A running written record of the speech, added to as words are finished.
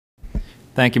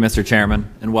Thank you, Mr. Chairman,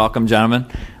 and welcome, gentlemen.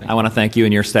 I want to thank you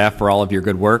and your staff for all of your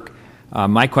good work.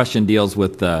 My question deals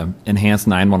with the enhanced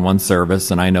 911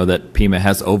 service, and I know that PEMA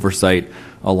has oversight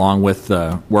along with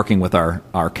working with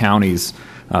our counties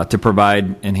to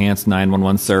provide enhanced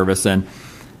 911 service. And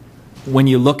when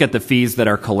you look at the fees that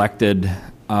are collected,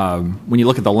 when you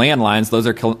look at the landlines, those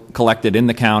are collected in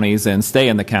the counties and stay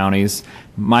in the counties.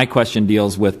 My question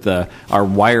deals with our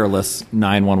wireless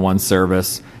 911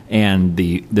 service and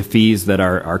the fees that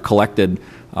are collected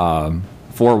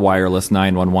for wireless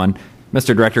 911.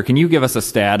 Mr. Director, can you give us a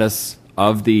status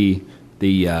of the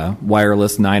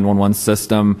wireless 911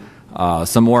 system,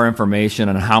 some more information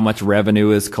on how much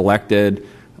revenue is collected,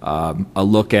 a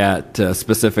look at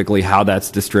specifically how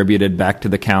that's distributed back to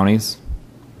the counties?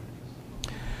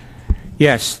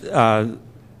 Yes.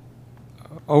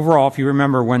 Overall, if you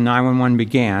remember when 911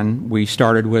 began, we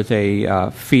started with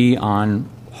a fee on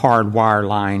hard wire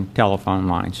line telephone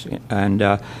lines, and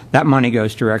that money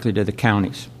goes directly to the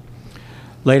counties.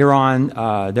 Later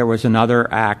on, there was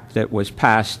another act that was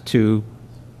passed to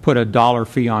put a dollar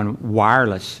fee on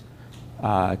wireless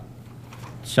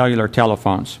cellular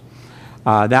telephones.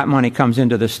 That money comes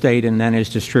into the state and then is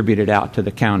distributed out to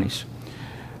the counties.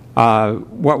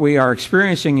 What we are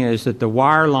experiencing is that the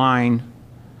wireline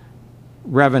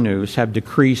revenues have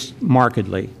decreased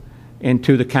markedly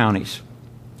into the counties.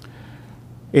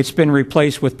 It's been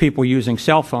replaced with people using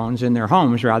cell phones in their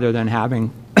homes rather than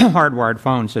having hardwired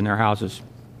phones in their houses.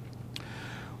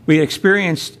 We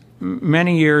experienced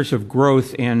many years of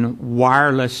growth in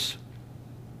wireless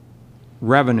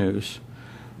revenues,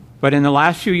 but in the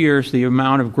last few years the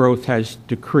amount of growth has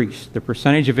decreased. The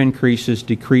percentage of increase is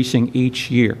decreasing each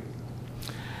year.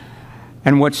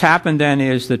 And what's happened then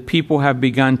is that people have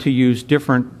begun to use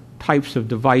different types of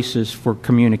devices for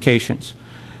communications.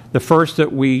 The first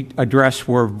that we addressed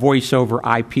were voice over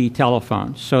IP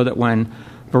telephones, so that when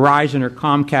Verizon or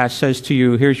Comcast says to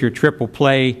you, here's your triple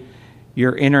play,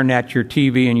 your internet, your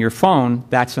TV, and your phone,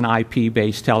 that's an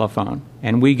IP-based telephone.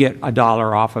 And we get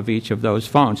 $1 off of each of those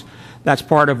phones. That's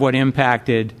part of what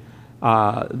impacted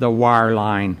the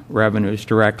wireline revenues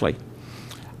directly.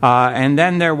 And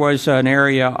then there was an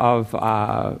area of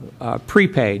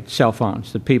prepaid cell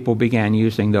phones that people began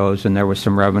using those, and there was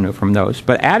some revenue from those.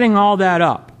 But adding all that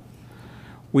up,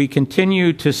 we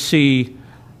continue to see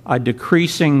a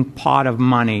decreasing pot of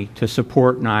money to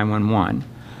support 911.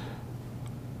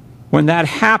 When that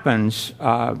happens,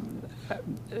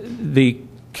 the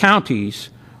counties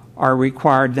are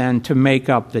required then to make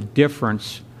up the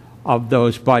difference of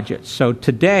those budgets. So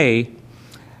today,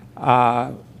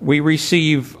 we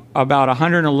receive about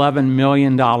 $111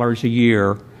 million a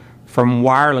year from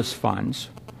wireless funds,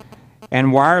 and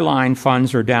wireline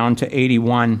funds are down to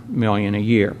 $81 million a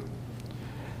year.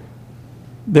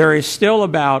 There is still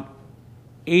about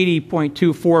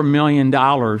 $80.24 million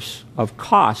of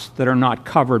costs that are not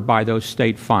covered by those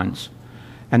state funds,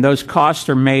 and those costs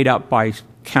are made up by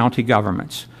county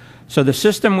governments. So the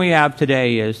system we have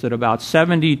today is that about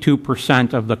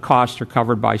 72% of the costs are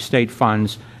covered by state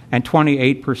funds and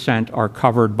 28% are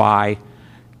covered by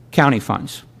county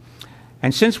funds.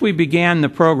 And since we began the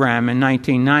program in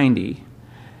 1990,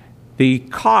 the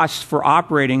costs for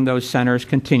operating those centers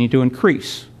continue to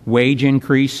increase. Wage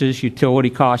increases, utility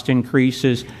cost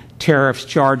increases, tariffs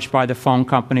charged by the phone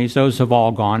companies, those have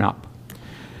all gone up.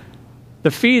 The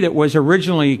fee that was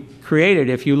originally created,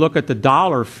 if you look at the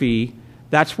dollar fee,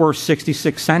 that's worth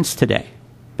 66 cents today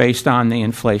based on the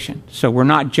inflation. So we're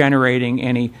not generating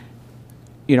any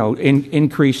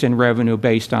increase in revenue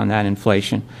based on that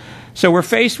inflation. So we're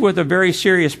faced with a very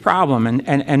serious problem,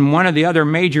 and one of the other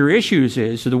major issues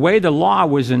is the way the law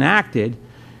was enacted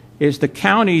is the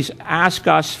counties ask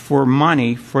us for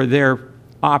money for their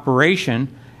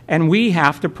operation, and we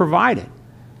have to provide it,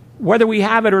 whether we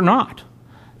have it or not.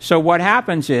 So what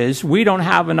happens is we don't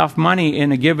have enough money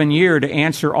in a given year to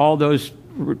answer all those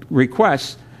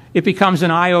requests. It becomes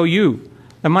an IOU.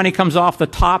 The money comes off the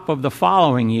top of the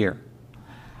following year.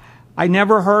 I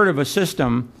never heard of a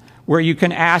system where you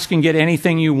can ask and get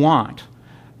anything you want.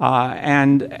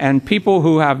 And people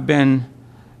who have been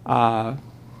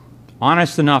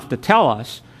honest enough to tell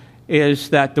us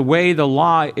is that the way the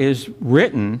law is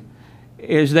written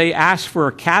is they ask for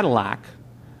a Cadillac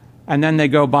and then they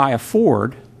go buy a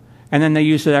Ford and then they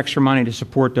use that extra money to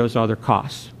support those other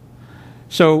costs.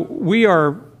 So we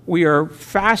are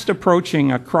fast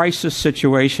approaching a crisis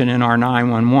situation in our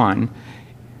 911.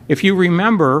 If you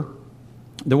remember,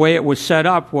 the way it was set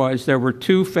up was there were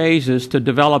two phases to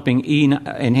developing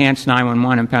Enhanced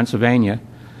 911 in Pennsylvania.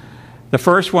 The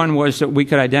first one was that we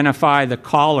could identify the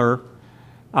caller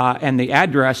and the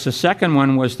address. The second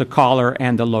one was the caller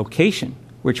and the location.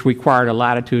 which required a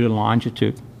latitude and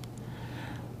longitude.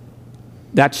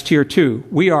 That's Tier 2.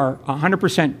 We are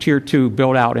 100% Tier 2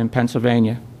 built out in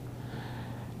Pennsylvania.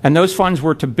 And those funds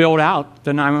were to build out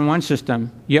the 911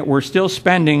 system, yet we're still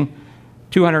spending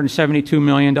 $272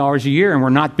 million a year, and we're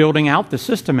not building out the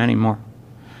system anymore.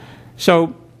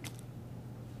 So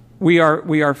we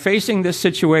are facing this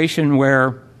situation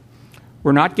where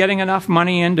we're not getting enough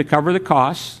money in to cover the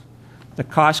costs. The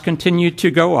costs continue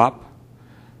to go up.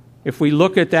 If we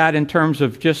look at that in terms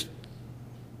of just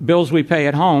bills we pay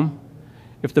at home,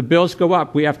 if the bills go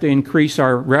up, we have to increase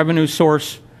our revenue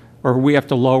source or we have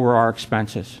to lower our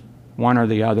expenses, one or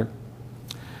the other.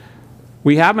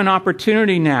 We have an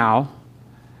opportunity now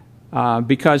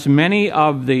because many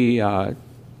of the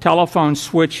telephone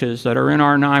switches that are in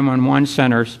our 911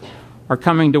 centers are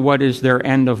coming to what is their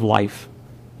end of life.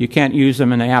 You can't use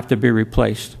them and they have to be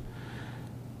replaced.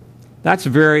 That's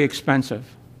very expensive.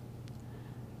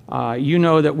 You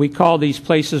know that we call these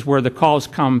places where the calls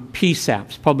come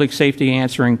PSAPs, Public Safety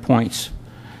Answering Points.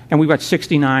 And we've got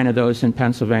 69 of those in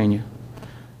Pennsylvania.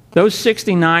 Those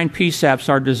 69 PSAPs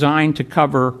are designed to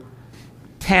cover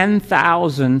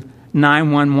 10,000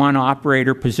 911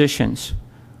 operator positions.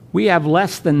 We have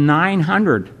less than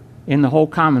 900 in the whole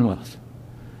Commonwealth.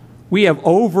 We have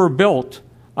overbuilt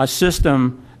a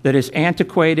system that is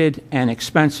antiquated and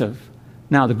expensive.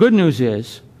 Now, the good news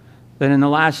is that in the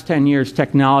last 10 years,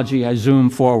 technology has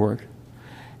zoomed forward.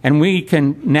 And we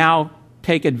can now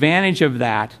take advantage of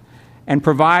that and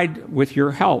provide, with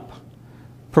your help,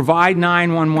 provide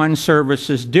 911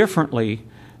 services differently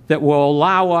that will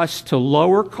allow us to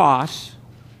lower costs,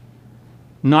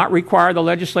 not require the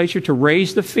legislature to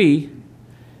raise the fee,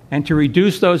 and to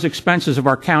reduce those expenses of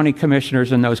our county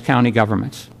commissioners and those county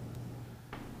governments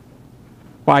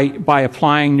by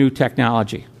applying new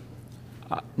technology.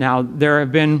 Now, there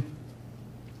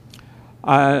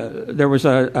was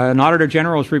an Auditor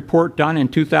General's report done in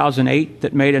 2008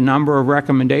 that made a number of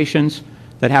recommendations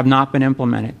that have not been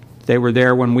implemented. They were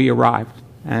there when we arrived,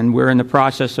 and we're in the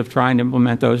process of trying to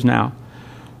implement those now.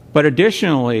 But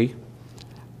additionally,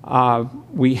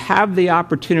 we have the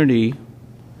opportunity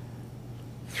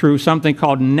through something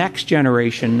called Next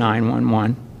Generation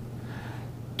 911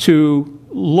 to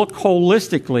look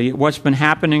holistically at what's been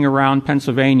happening around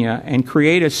Pennsylvania and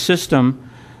create a system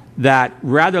that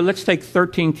let's take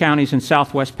 13 counties in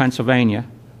southwest Pennsylvania.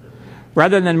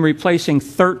 Rather than replacing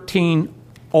 13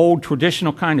 old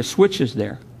traditional kind of switches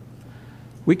there,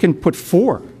 we can put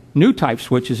 4 new type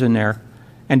switches in there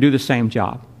and do the same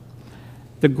job.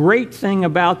 The great thing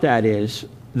about that is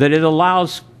that it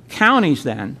allows counties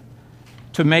then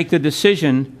to make the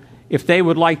decision if they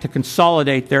would like to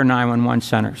consolidate their 911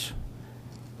 centers.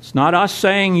 It's not us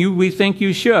saying we think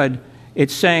you should.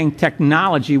 It's saying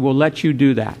technology will let you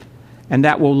do that, and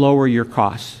that will lower your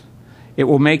costs. It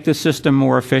will make the system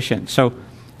more efficient. So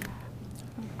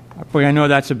I know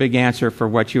that's a big answer for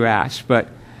what you asked, but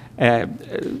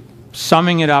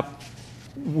summing it up,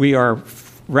 we are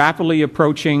rapidly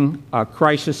approaching a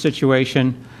crisis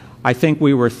situation. I think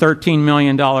we were $13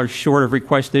 million short of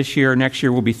request this year. Next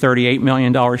year we'll be $38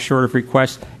 million short of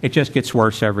request. It just gets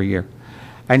worse every year.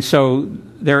 And so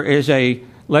there is a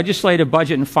Legislative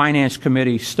Budget and Finance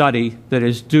Committee study that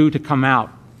is due to come out.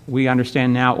 We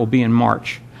understand now it will be in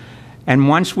March. And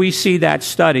once we see that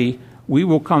study, we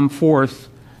will come forth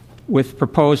with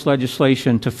proposed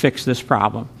legislation to fix this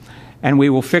problem. And we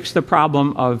will fix the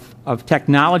problem of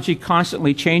technology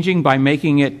constantly changing by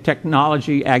making it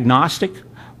technology agnostic.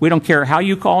 We don't care how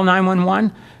you call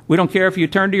 911. We don't care if you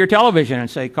turn to your television and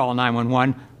say call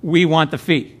 911. We want the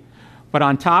fee. But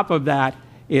on top of that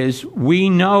is we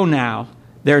know now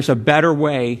there's a better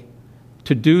way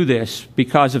to do this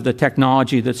because of the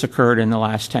technology that's occurred in the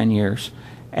last 10 years.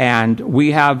 And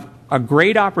we have a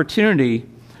great opportunity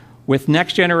with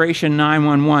Next Generation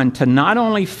 911 to not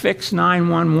only fix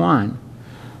 911,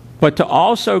 but to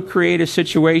also create a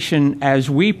situation as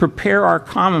we prepare our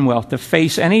Commonwealth to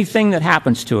face anything that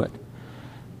happens to it,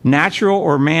 natural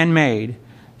or man-made,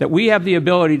 that we have the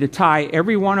ability to tie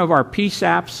every one of our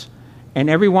PSAPs and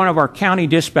every one of our county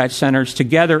dispatch centers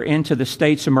together into the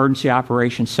state's Emergency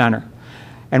Operations Center.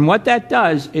 And what that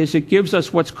does is it gives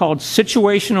us what's called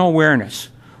situational awareness.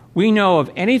 We know of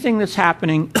anything that's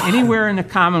happening anywhere in the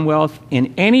Commonwealth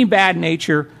in any bad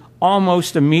nature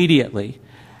almost immediately.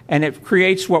 And it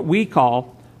creates what we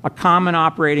call a common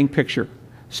operating picture,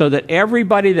 so that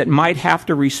everybody that might have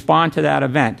to respond to that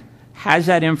event has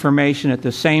that information at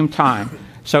the same time.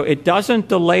 So it doesn't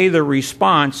delay the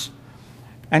response.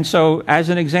 And so, as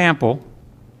an example,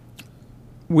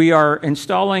 we are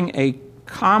installing a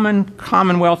common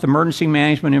Commonwealth Emergency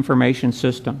Management Information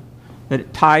System.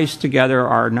 that ties together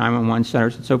our 911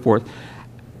 centers and so forth.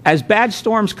 As bad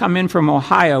storms come in from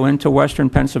Ohio into western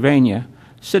Pennsylvania,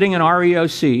 sitting in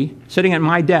REOC, sitting at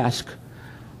my desk,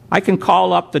 I can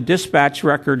call up the dispatch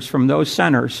records from those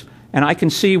centers, and I can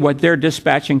see what they're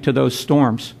dispatching to those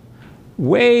storms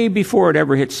way before it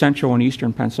ever hits central and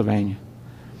eastern Pennsylvania.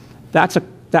 That's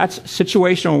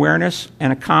situational awareness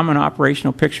and a common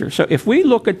operational picture. So if we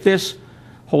look at this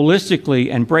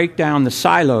holistically and break down the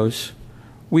silos,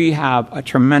 we have a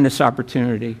tremendous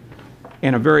opportunity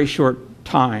in a very short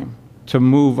time to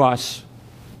move us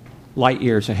light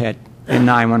years ahead in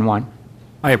 911.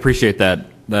 I appreciate that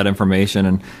information,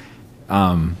 and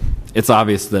it's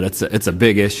obvious that it's a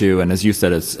big issue, and as you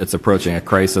said, it's approaching a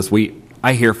crisis.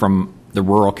 I hear from the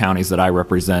rural counties that I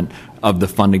represent of the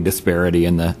funding disparity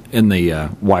in the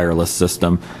wireless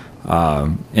system,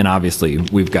 and obviously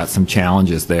we've got some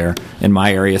challenges there in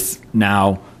my areas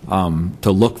now.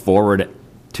 To look forward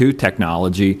to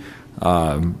technology,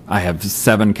 I have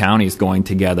 7 counties going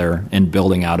together and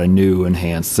building out a new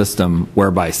enhanced system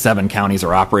whereby 7 counties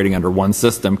are operating under one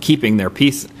system, keeping their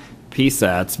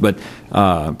PSAPs, but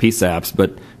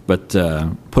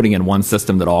putting in one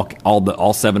system that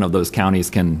all 7 of those counties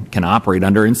can operate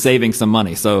under, and saving some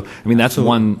money. So, I mean, that's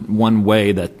one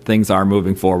way that things are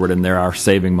moving forward, and there are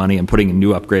saving money and putting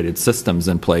new upgraded systems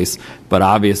in place. But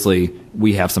obviously,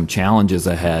 we have some challenges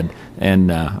ahead,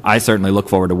 and I certainly look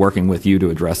forward to working with you to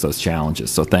address those challenges.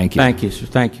 So, thank you. Thank you, sir.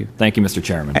 Thank you. Thank you, Mr.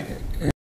 Chairman.